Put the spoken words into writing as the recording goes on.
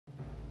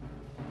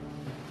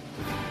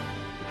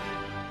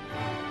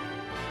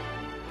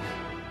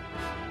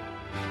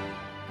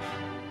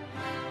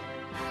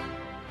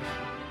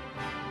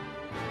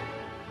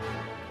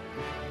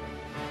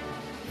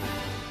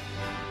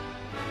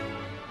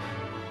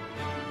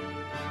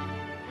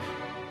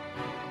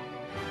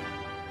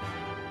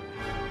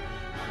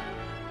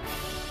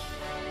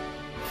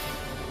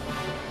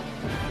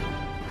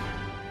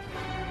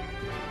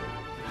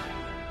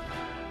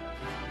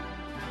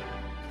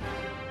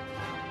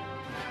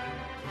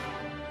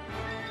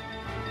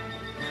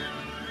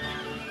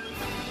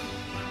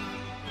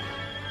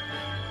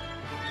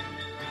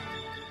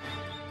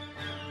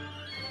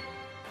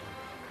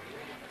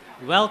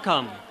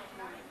Welcome.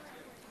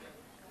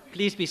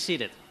 Please be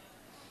seated.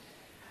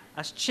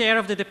 As chair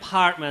of the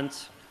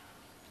department,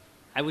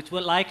 I would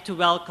like to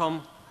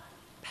welcome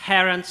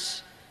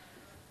parents,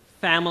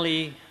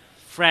 family,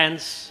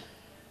 friends,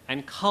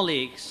 and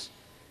colleagues,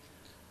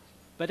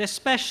 but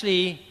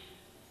especially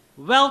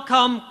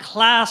welcome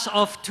class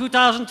of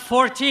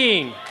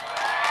 2014.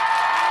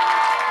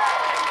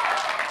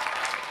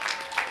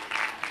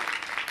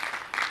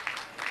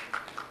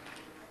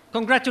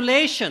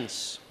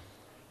 Congratulations.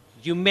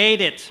 You made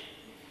it.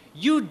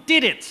 You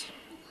did it.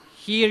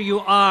 Here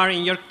you are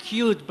in your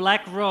cute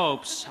black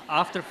robes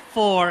after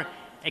 4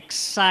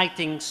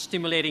 exciting,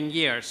 stimulating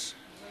years.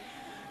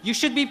 You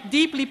should be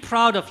deeply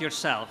proud of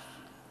yourself.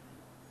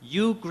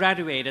 You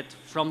graduated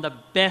from the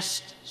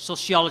best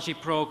sociology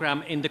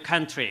program in the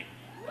country.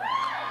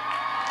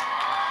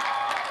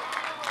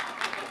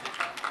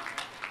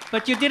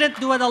 But you didn't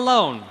do it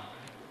alone.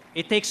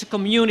 It takes a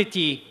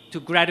community to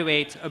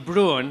graduate a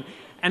Bruin,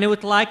 and I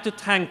would like to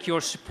thank your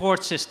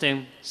support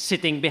system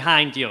sitting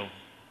behind you.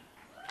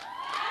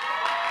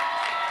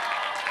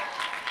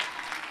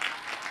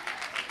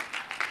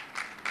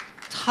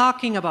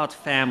 Talking about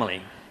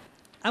family,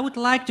 I would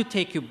like to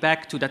take you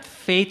back to that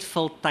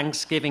fateful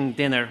Thanksgiving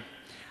dinner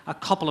a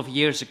couple of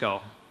years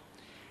ago.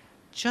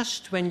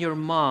 Just when your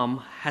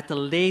mom had a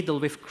ladle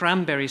with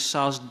cranberry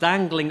sauce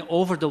dangling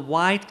over the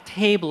white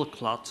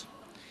tablecloth,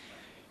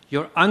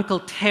 your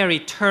Uncle Terry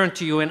turned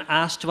to you and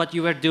asked what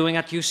you were doing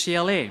at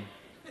UCLA.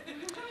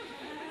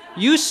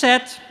 You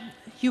said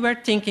you were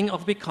thinking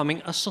of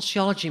becoming a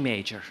sociology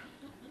major.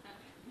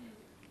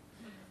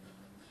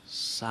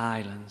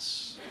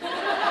 Silence.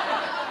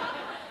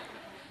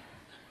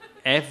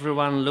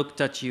 Everyone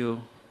looked at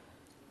you,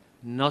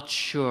 not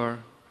sure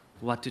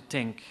what to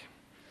think.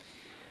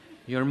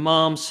 Your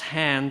mom's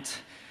hand,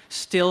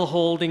 still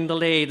holding the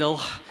ladle,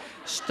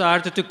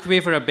 started to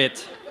quiver a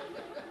bit.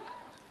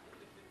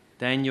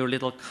 Then your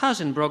little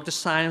cousin broke the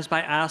silence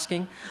by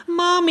asking,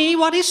 "Mommy,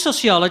 what is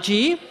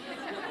sociology?"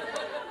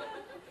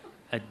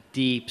 A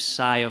deep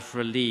sigh of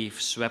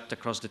relief swept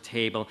across the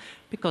table,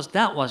 because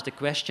that was the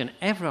question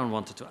everyone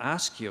wanted to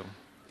ask you.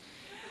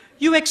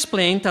 You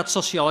explained that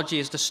sociology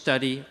is the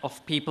study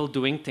of people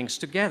doing things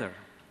together,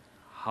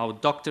 how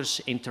doctors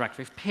interact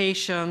with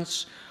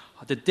patients,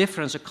 the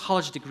difference a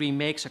college degree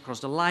makes across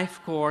the life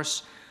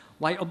course,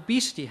 why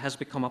obesity has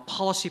become a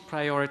policy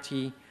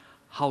priority,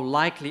 how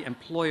likely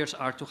employers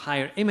are to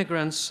hire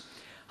immigrants,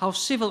 how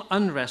civil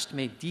unrest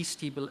may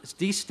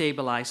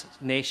destabilize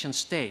nation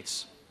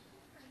states.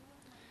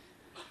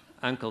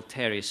 Uncle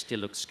Terry still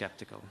looked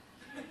skeptical.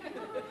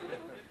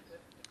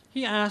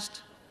 He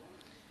asked,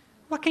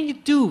 "What can you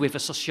do with a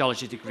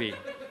sociology degree?"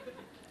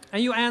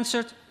 And you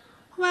answered,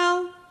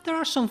 "Well, there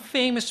are some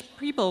famous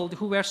people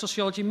who were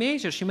sociology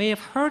majors. You may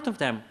have heard of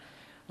them,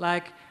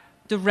 like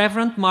the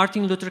Reverend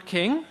Martin Luther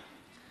King,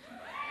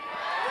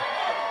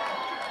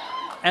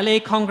 LA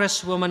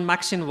Congresswoman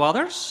Maxine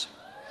Waters,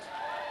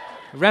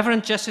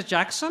 Reverend Jesse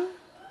Jackson,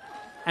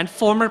 and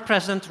former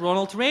President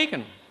Ronald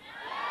Reagan."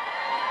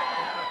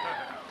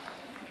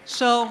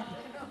 So,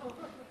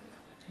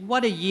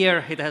 what a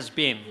year it has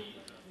been.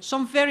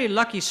 Some very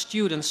lucky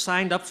students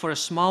signed up for a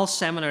small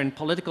seminar in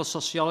political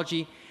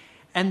sociology,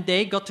 and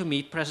they got to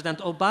meet President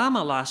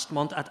Obama last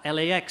month at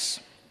LAX.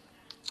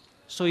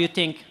 So you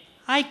think,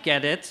 I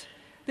get it.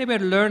 They were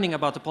learning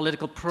about the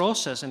political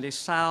process, and they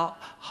saw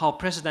how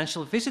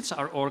presidential visits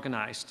are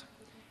organized.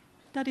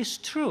 That is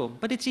true,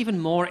 but it's even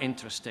more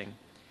interesting.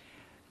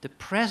 The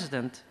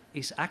president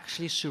is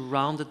actually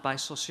surrounded by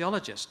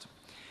sociologists.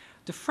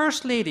 The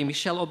First Lady,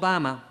 Michelle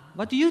Obama,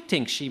 what do you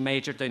think she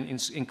majored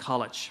in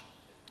college?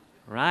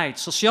 Right,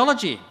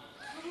 sociology.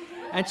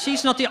 And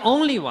she's not the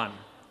only one.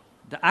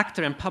 The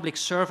actor and public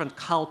servant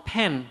Kal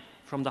Penn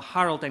from the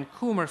Harold and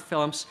Kumar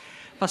films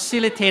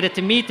facilitated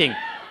the meeting.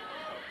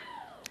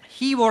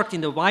 He worked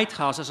in the White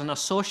House as an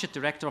associate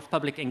director of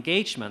public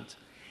engagement,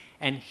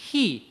 and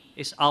he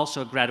is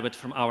also a graduate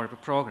from our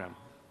program.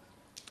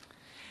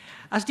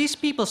 As these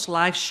people's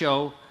lives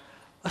show,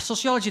 a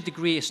sociology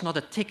degree is not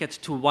a ticket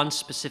to one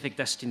specific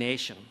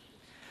destination.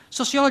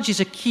 Sociology is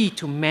a key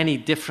to many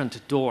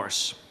different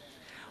doors.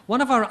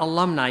 One of our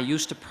alumni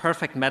used a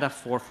perfect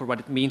metaphor for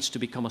what it means to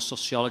become a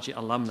sociology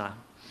alumna.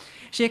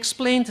 She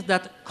explained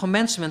that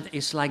commencement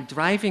is like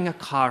driving a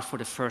car for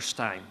the first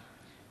time.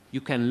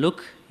 You can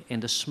look in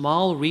the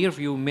small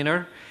rearview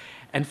mirror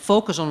and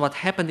focus on what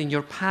happened in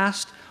your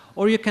past,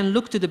 or you can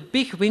look to the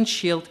big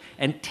windshield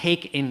and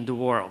take in the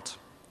world.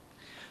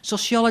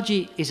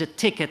 Sociology is a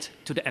ticket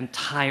to the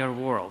entire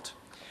world.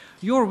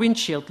 Your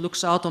windshield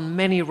looks out on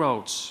many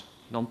roads: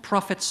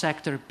 non-profit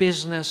sector,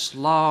 business,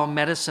 law,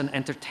 medicine,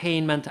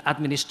 entertainment,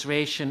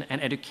 administration,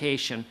 and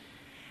education.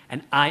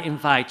 And I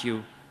invite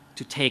you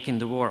to take in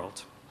the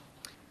world.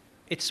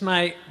 It's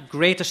my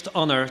greatest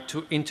honor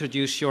to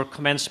introduce your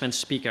commencement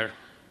speaker.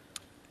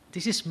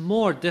 This is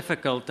more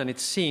difficult than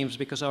it seems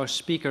because our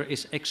speaker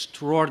is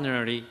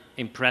extraordinarily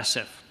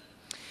impressive.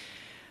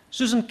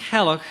 Susan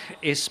Kellogg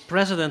is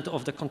president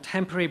of the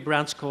Contemporary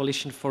Brands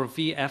Coalition for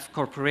VF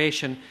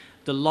Corporation,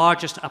 the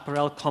largest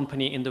apparel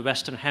company in the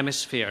Western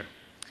Hemisphere.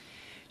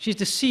 She's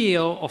the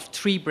CEO of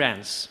 3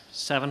 brands,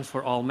 7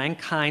 for All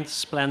Mankind,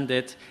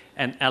 Splendid,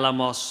 and Ella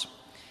Moss.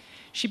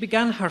 She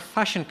began her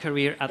fashion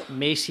career at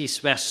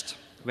Macy's West,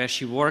 where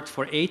she worked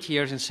for 8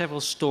 years in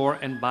several store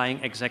and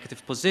buying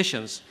executive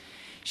positions.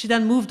 She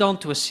then moved on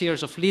to a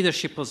series of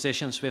leadership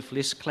positions with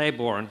Liz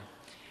Claiborne.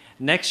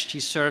 Next, she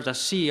served as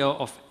CEO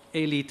of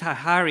Eli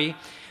Tahari,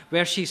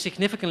 where she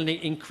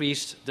significantly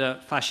increased the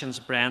fashion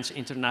brand's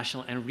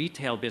international and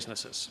retail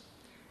businesses.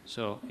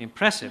 So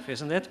impressive,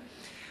 isn't it?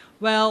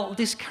 Well,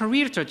 this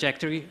career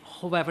trajectory,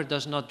 however,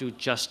 does not do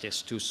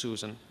justice to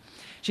Susan.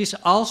 She's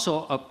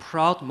also a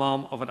proud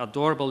mom of an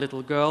adorable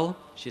little girl.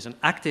 She's an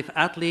active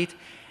athlete.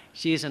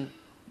 She's a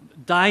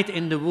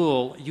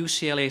dyed-in-the-wool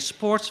UCLA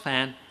sports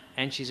fan,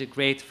 and she's a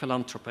great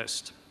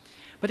philanthropist.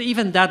 But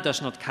even that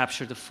does not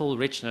capture the full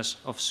richness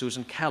of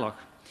Susan Kellogg.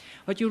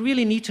 What you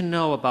really need to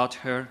know about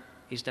her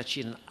is that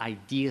she's an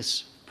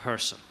ideas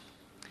person.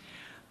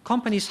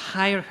 Companies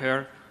hire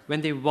her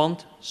when they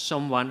want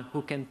someone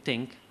who can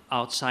think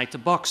outside the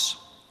box.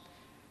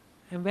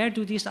 And where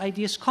do these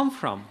ideas come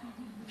from?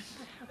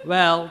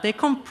 Well, they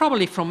come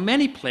probably from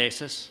many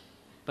places,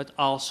 but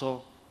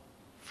also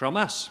from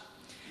us.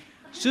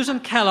 Susan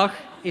Kellogg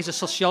is a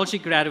sociology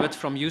graduate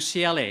from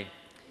UCLA.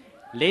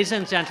 Ladies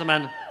and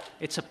gentlemen,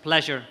 it's a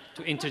pleasure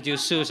to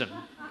introduce Susan.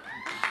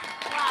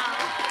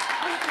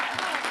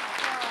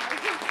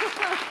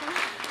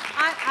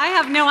 I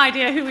have no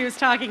idea who he was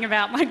talking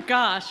about. My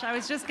gosh, I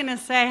was just going to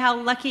say how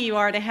lucky you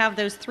are to have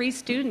those 3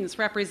 students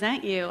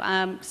represent you.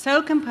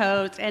 So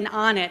composed and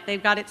on it.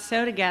 They've got it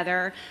so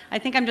together. I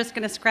think I'm just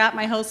going to scrap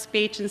my whole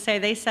speech and say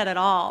they said it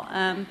all.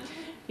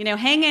 You know,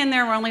 hang in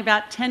there. We're only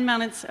about 10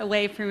 minutes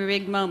away from a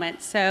big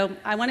moment. So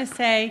I want to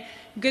say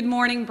good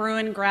morning,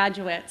 Bruin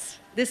graduates.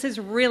 This is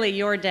really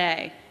your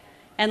day.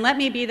 And let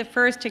me be the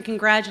first to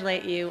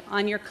congratulate you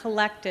on your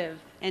collective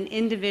and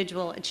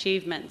individual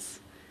achievements.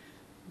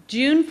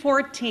 June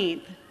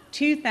 14th,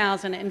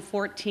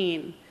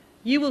 2014,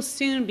 you will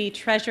soon be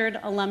treasured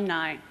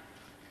alumni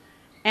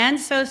and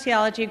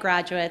sociology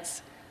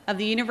graduates of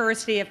the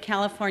University of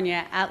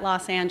California at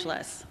Los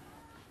Angeles.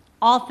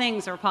 All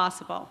things are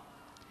possible.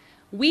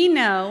 We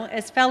know,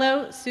 as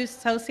fellow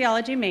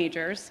sociology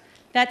majors,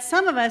 that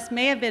some of us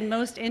may have been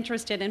most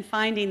interested in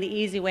finding the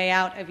easy way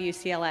out of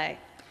UCLA.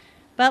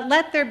 But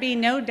let there be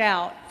no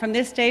doubt, from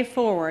this day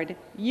forward,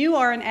 you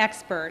are an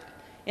expert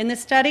in the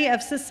study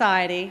of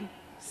society,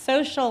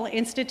 social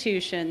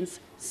institutions,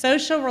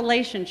 social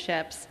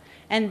relationships,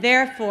 and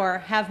therefore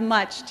have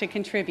much to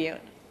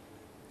contribute.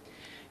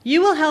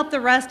 You will help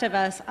the rest of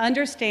us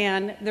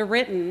understand the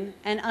written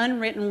and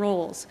unwritten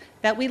rules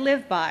that we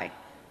live by,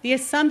 the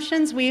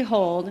assumptions we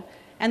hold,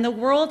 and the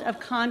world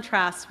of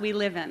contrasts we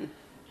live in.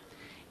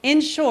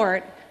 In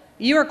short,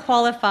 you are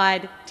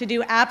qualified to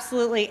do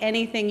absolutely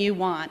anything you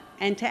want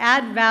and to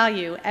add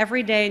value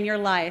every day in your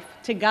life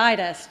to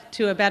guide us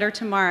to a better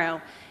tomorrow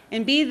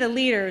and be the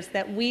leaders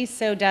that we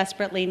so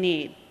desperately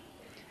need.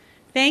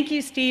 Thank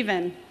you,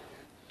 Stephen.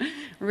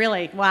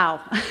 Really, wow.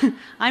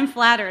 I'm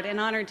flattered and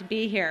honored to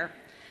be here.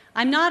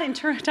 I'm not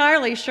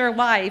entirely sure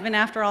why, even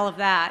after all of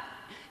that.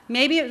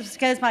 Maybe it was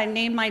because I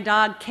named my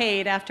dog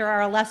Cade after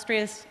our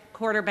illustrious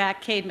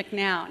quarterback, Cade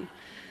McNown.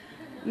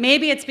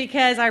 Maybe it's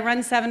because I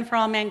run 7 for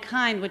All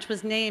Mankind, which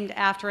was named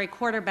after a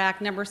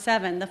quarterback, number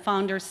 7, the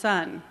founder's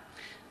son.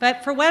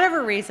 But for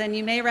whatever reason,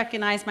 you may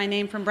recognize my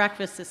name from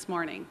breakfast this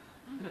morning.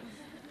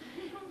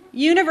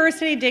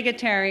 University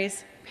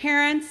dignitaries,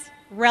 parents,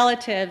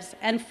 relatives,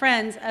 and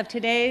friends of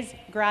today's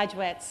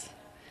graduates,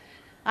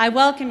 I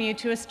welcome you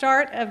to a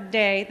start of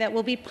day that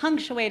will be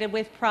punctuated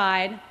with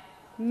pride,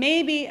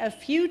 maybe a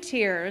few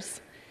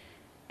tears,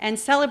 and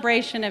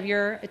celebration of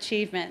your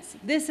achievements.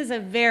 This is a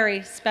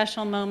very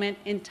special moment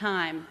in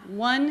time,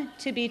 one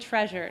to be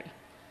treasured.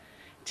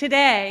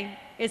 Today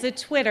is a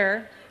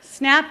Twitter,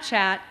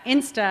 Snapchat,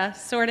 Insta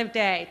sort of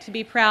day to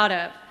be proud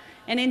of,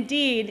 and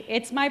indeed,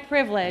 it's my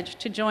privilege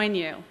to join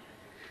you.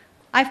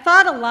 I've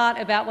thought a lot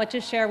about what to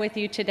share with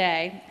you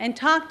today and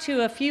talked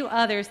to a few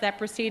others that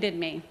preceded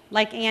me,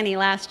 like Annie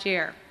last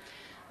year.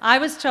 I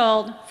was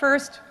told,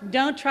 first,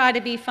 don't try to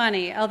be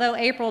funny, although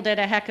April did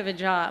a heck of a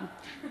job.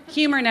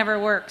 Humor never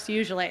works,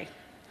 usually.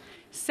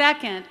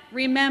 Second,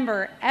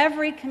 remember,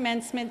 every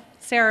commencement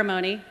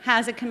ceremony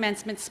has a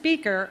commencement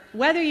speaker,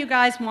 whether you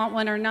guys want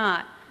one or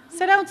not,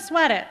 so don't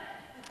sweat it.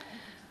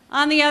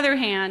 On the other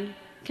hand,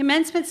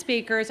 commencement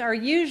speakers are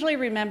usually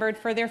remembered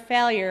for their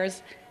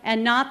failures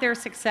and not their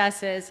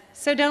successes,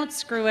 so don't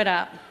screw it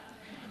up.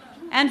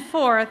 And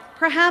fourth,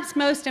 perhaps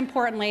most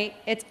importantly,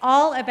 it's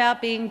all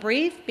about being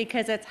brief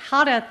because it's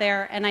hot out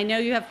there and I know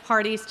you have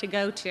parties to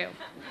go to.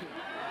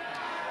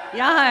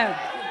 Yeah,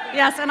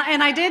 yes, and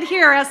I did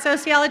hear as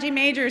sociology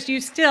majors, you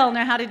still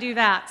know how to do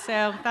that,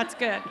 so that's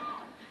good.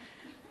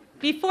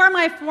 Before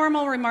my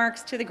formal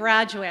remarks to the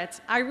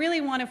graduates, I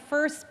really want to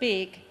first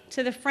speak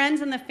to the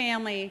friends and the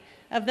family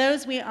of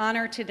those we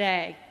honor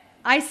today.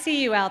 I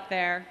see you out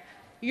there.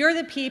 You're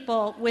the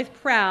people with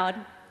proud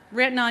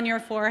written on your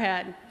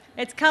forehead.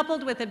 It's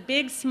coupled with a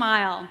big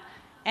smile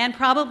and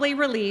probably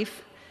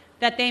relief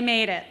that they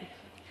made it,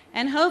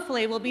 and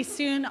hopefully will be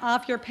soon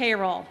off your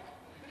payroll.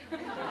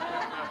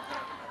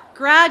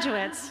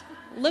 Graduates,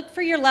 look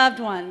for your loved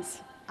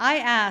ones. I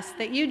ask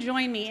that you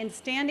join me in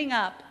standing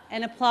up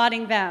and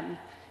applauding them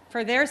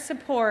for their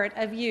support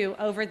of you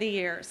over the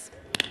years.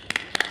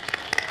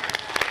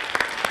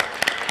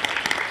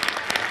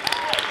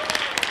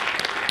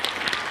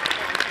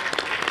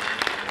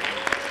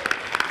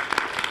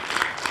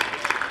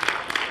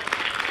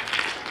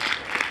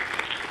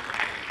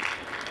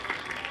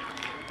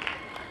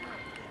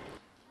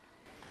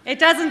 It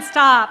doesn't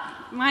stop.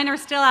 Mine are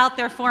still out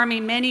there for me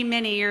many,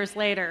 many years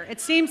later. It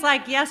seems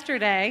like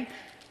yesterday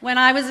when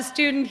I was a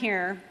student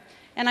here,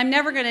 and I'm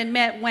never going to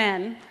admit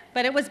when,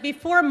 but it was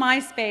before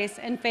MySpace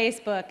and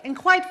Facebook, and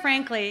quite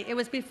frankly, it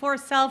was before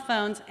cell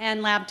phones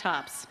and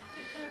laptops.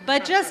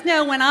 But just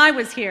know when I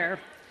was here,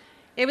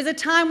 it was a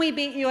time we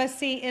beat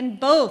USC in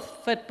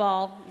both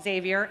football,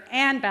 Xavier,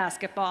 and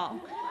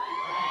basketball.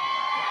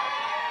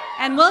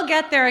 And we'll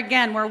get there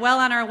again. We're well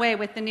on our way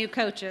with the new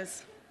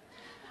coaches.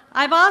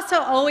 I've also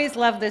always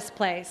loved this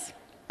place.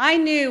 I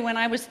knew when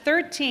I was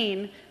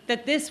 13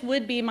 that this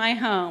would be my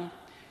home.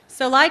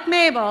 So like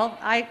Mabel,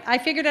 I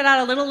figured it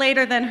out a little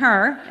later than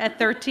her at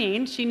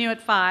 13. She knew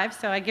at 5,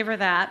 so I give her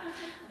that.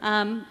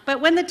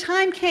 But when the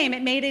time came,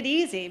 it made it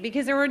easy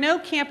because there were no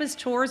campus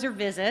tours or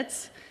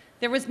visits.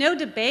 There was no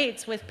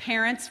debates with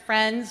parents,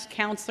 friends,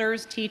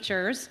 counselors,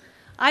 teachers.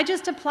 I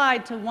just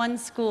applied to one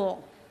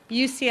school,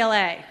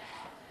 UCLA.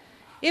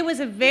 It was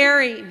a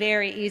very,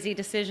 very easy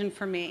decision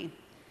for me.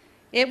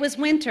 It was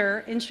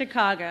winter in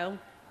Chicago,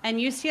 and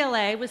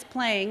UCLA was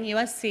playing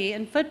USC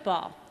in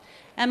football.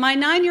 And my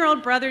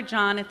 9-year-old brother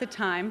John at the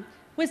time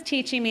was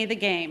teaching me the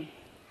game.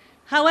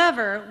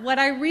 However, what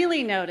I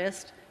really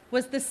noticed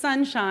was the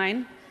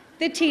sunshine,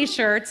 the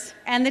t-shirts,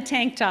 and the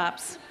tank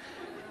tops.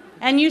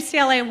 And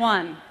UCLA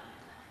won.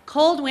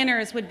 Cold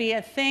winters would be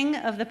a thing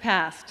of the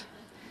past.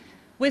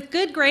 With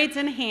good grades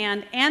in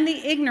hand and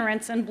the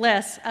ignorance and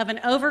bliss of an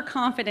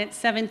overconfident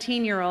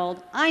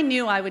 17-year-old, I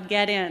knew I would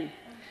get in.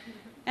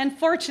 And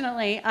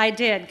fortunately, I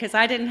did, because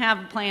I didn't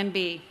have a plan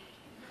B.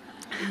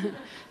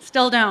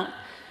 Still don't.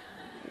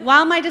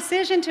 While my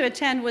decision to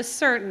attend was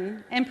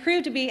certain and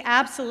proved to be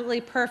absolutely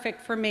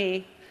perfect for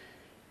me,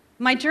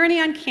 my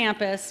journey on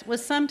campus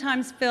was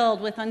sometimes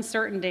filled with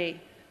uncertainty.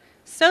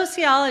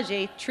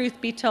 Sociology, truth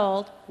be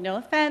told, no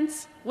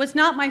offense, was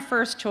not my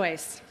first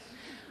choice.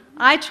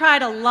 I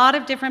tried a lot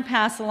of different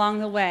paths along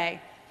the way,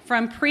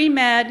 from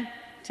pre-med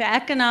to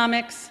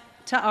economics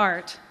to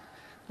art.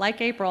 Like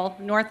April,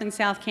 North and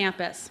South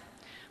Campus.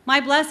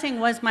 My blessing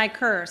was my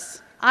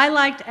curse. I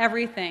liked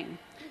everything.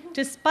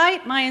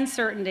 Despite my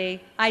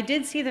uncertainty, I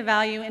did see the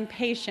value in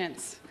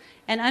patience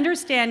and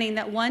understanding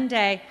that one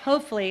day,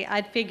 hopefully,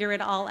 I'd figure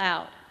it all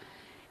out.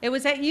 It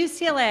was at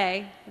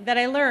UCLA that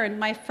I learned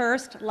my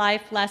first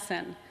life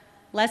lesson.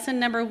 Lesson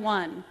number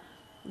 1,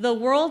 the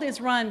world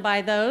is run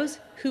by those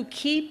who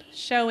keep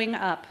showing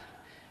up.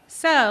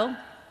 So,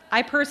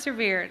 I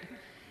persevered.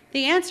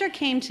 The answer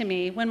came to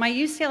me when my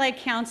UCLA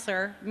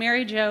counselor,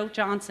 Mary Jo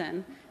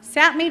Johnson,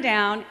 sat me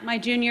down my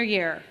junior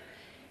year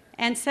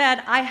and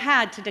said I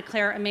had to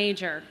declare a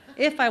major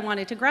if I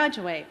wanted to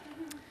graduate.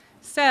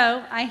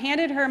 So I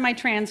handed her my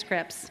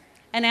transcripts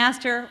and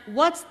asked her,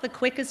 what's the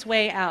quickest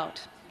way out?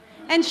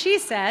 And she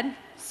said,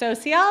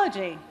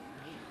 sociology.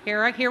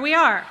 Here we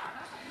are.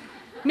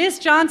 Miss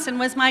Johnson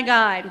was my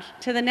guide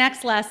to the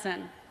next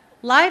lesson.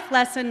 Life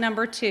lesson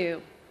number 2.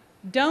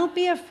 Don't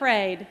be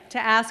afraid to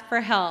ask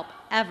for help,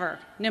 ever,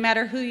 no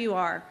matter who you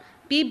are.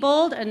 Be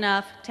bold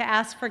enough to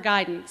ask for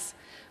guidance.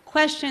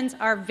 Questions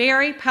are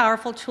very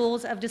powerful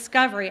tools of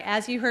discovery,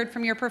 as you heard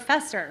from your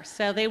professor,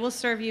 so they will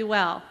serve you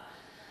well.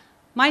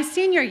 My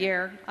senior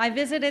year, I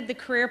visited the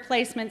Career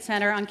Placement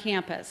Center on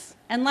campus,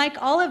 and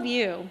like all of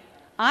you,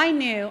 I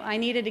knew I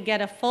needed to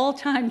get a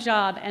full-time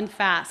job and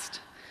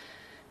fast.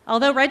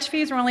 Although reg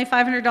fees were only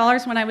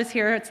 $500 when I was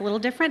here, it's a little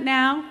different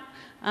now.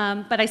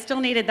 But I still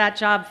needed that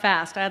job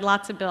fast. I had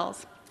lots of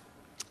bills.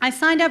 I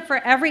signed up for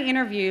every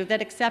interview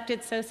that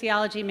accepted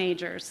sociology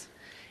majors,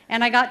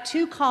 and I got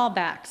 2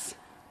 callbacks.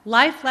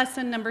 Life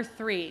lesson number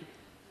 3,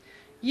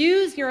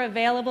 use your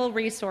available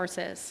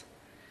resources.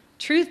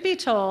 Truth be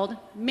told,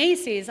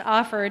 Macy's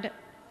offered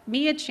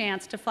me a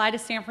chance to fly to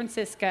San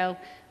Francisco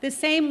the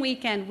same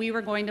weekend we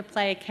were going to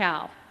play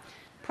Cal.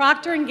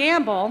 Procter &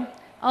 Gamble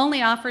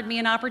only offered me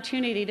an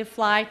opportunity to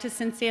fly to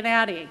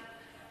Cincinnati.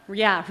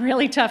 Yeah,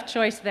 really tough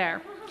choice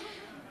there.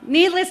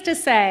 Needless to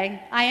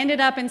say, I ended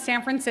up in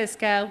San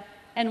Francisco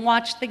and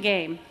watched the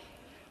game.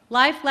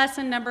 Life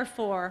lesson number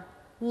 4,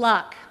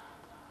 luck.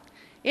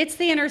 It's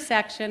the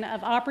intersection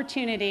of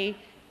opportunity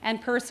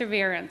and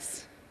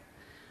perseverance.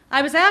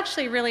 I was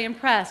actually really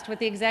impressed with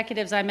the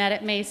executives I met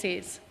at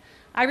Macy's.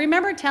 I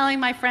remember telling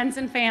my friends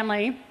and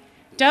family,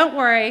 don't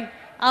worry,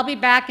 I'll be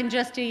back in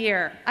just a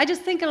year. I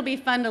just think it'll be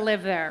fun to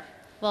live there.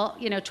 Well,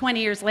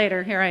 20 years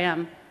later, here I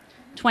am,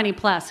 20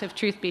 plus, if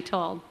truth be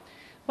told.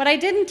 What I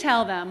didn't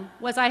tell them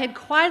was I had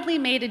quietly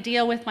made a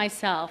deal with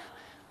myself.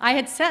 I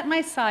had set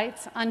my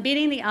sights on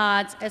beating the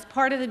odds as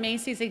part of the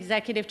Macy's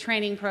executive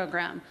training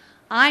program.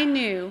 I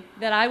knew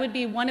that I would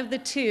be one of the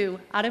 2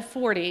 out of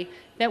 40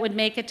 that would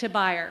make it to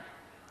Bayer.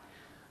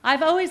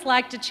 I've always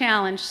liked a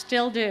challenge,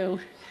 still do,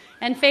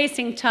 and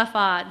facing tough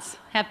odds.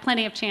 Have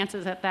plenty of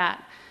chances at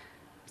that.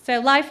 So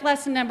life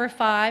lesson number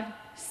 5,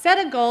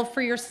 set a goal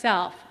for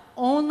yourself,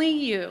 only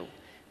you,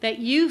 that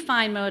you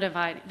find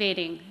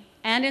motivating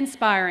and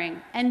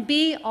inspiring, and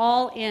be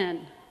all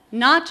in.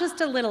 Not just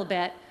a little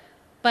bit,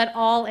 but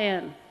all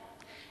in.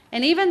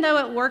 And even though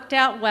it worked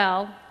out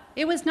well,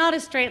 it was not a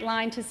straight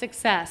line to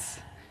success.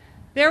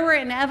 There were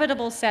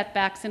inevitable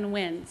setbacks and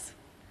wins,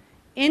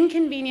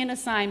 inconvenient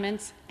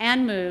assignments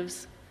and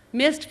moves,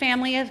 missed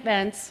family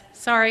events.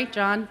 Sorry,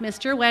 John,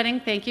 missed your wedding.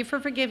 Thank you for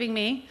forgiving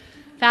me.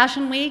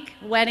 Fashion week,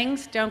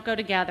 weddings don't go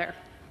together.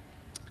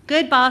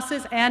 Good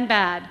bosses and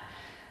bad.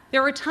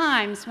 There were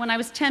times when I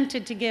was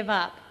tempted to give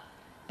up,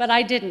 but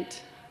I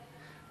didn't.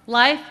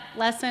 Life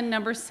lesson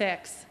number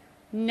 6,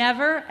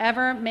 never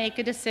ever make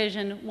a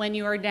decision when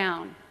you are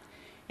down.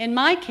 In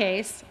my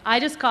case, I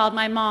just called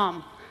my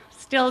mom.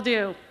 Still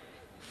do.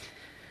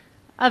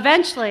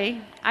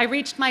 Eventually, I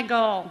reached my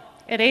goal.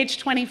 At age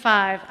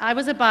 25, I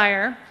was a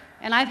buyer,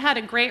 and I've had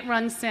a great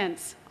run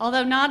since,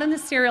 although not in the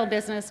cereal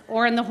business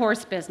or in the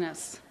horse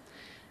business.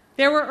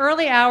 There were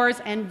early hours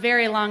and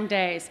very long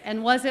days,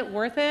 and was it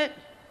worth it?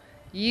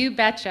 You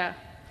betcha.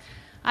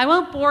 I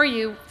won't bore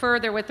you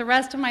further with the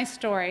rest of my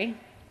story,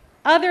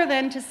 other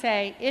than to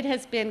say it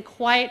has been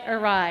quite a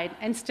ride,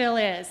 and still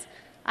is.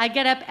 I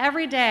get up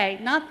every day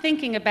not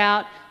thinking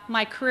about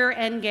my career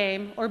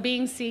endgame or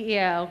being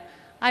CEO.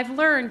 I've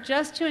learned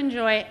just to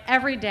enjoy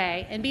every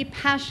day and be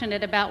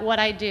passionate about what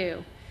I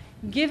do,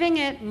 giving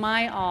it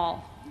my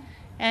all,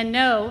 and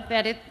know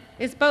that it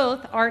is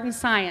both art and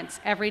science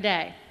every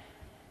day.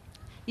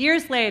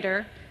 Years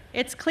later,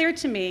 it's clear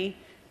to me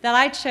that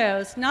I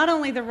chose not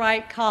only the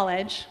right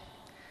college,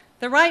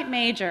 the right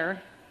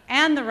major,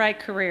 and the right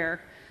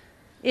career.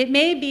 It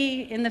may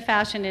be in the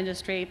fashion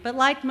industry, but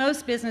like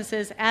most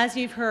businesses, as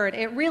you've heard,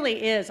 it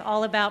really is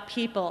all about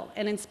people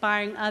and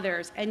inspiring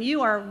others. And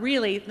you are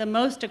really the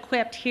most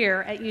equipped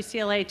here at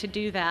UCLA to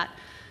do that.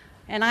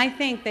 And I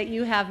think that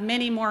you have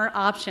many more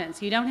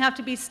options. You don't have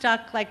to be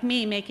stuck like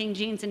me making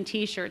jeans and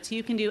t-shirts.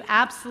 You can do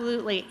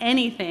absolutely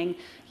anything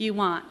you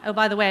want. Oh,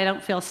 by the way, I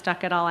don't feel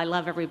stuck at all. I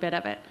love every bit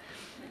of it.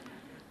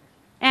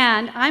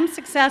 And I'm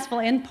successful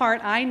in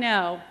part, I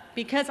know,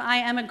 because I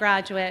am a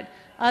graduate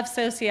of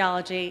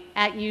sociology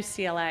at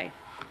UCLA.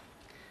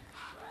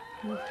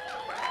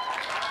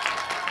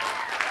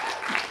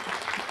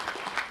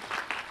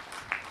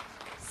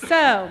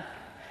 So,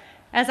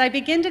 as I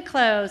begin to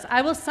close,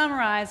 I will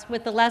summarize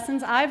with the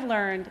lessons I've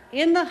learned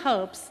in the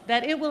hopes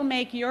that it will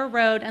make your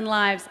road and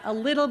lives a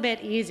little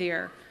bit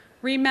easier.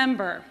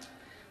 Remember,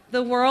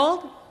 the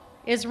world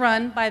is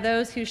run by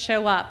those who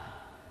show up.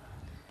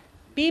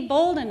 Be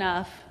bold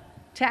enough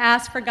to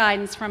ask for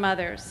guidance from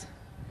others.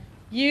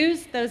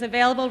 Use those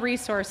available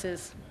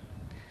resources.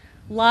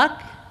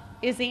 Luck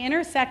is the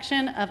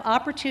intersection of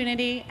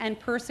opportunity and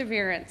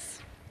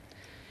perseverance.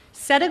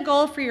 Set a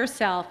goal for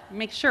yourself.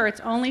 Make sure it's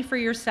only for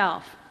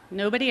yourself,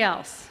 nobody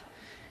else,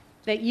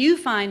 that you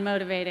find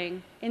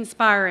motivating,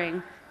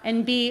 inspiring,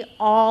 and be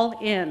all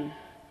in.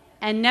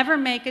 And never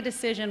make a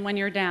decision when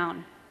you're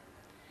down.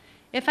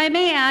 If I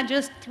may add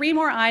just 3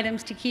 more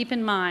items to keep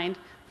in mind.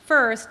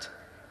 First,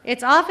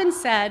 it's often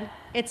said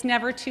it's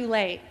never too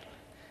late,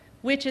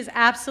 which is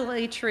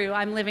absolutely true.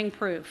 I'm living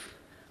proof.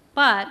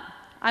 But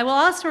I will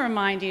also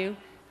remind you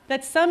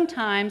that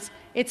sometimes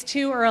it's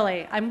too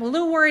early. I'm a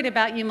little worried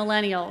about you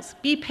millennials.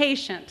 Be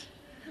patient.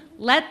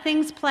 Let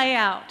things play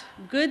out.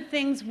 Good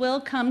things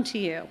will come to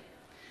you.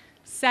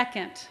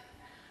 Second,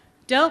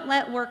 don't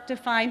let work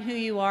define who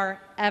you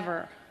are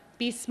ever.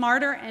 Be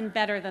smarter and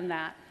better than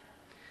that.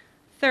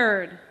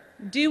 Third,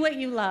 do what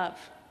you love.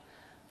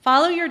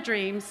 Follow your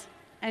dreams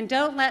and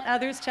don't let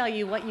others tell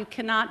you what you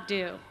cannot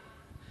do.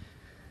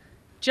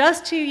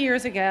 Just 2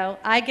 years ago,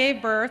 I gave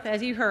birth,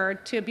 as you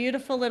heard, to a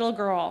beautiful little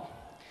girl.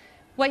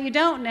 What you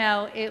don't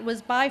know, it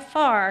was by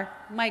far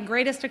my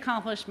greatest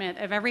accomplishment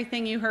of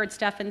everything you heard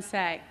Stefan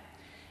say.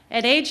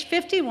 At age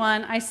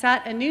 51, I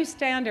set a new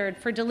standard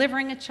for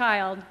delivering a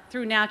child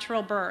through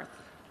natural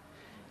birth.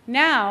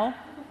 Now,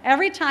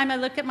 every time I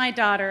look at my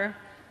daughter,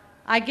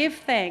 I give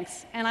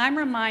thanks, and I'm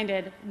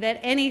reminded that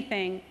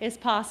anything is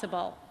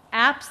possible,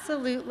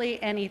 absolutely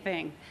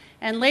anything.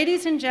 And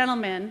ladies and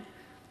gentlemen,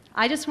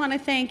 I just want to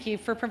thank you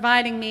for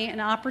providing me an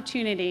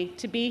opportunity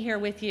to be here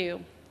with you.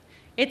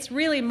 It's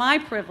really my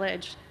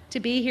privilege to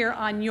be here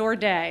on your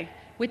day,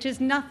 which is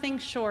nothing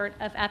short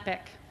of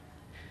epic.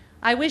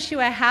 I wish you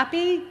a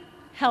happy,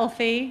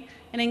 healthy,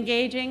 and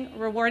engaging,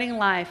 rewarding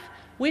life,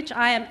 which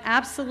I am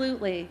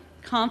absolutely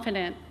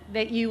confident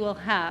that you will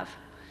have.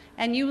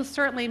 And you will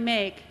certainly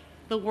make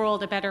the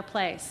world a better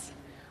place.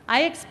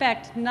 I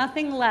expect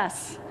nothing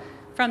less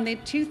from the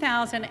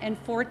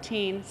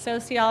 2014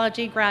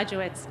 sociology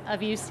graduates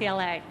of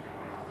UCLA.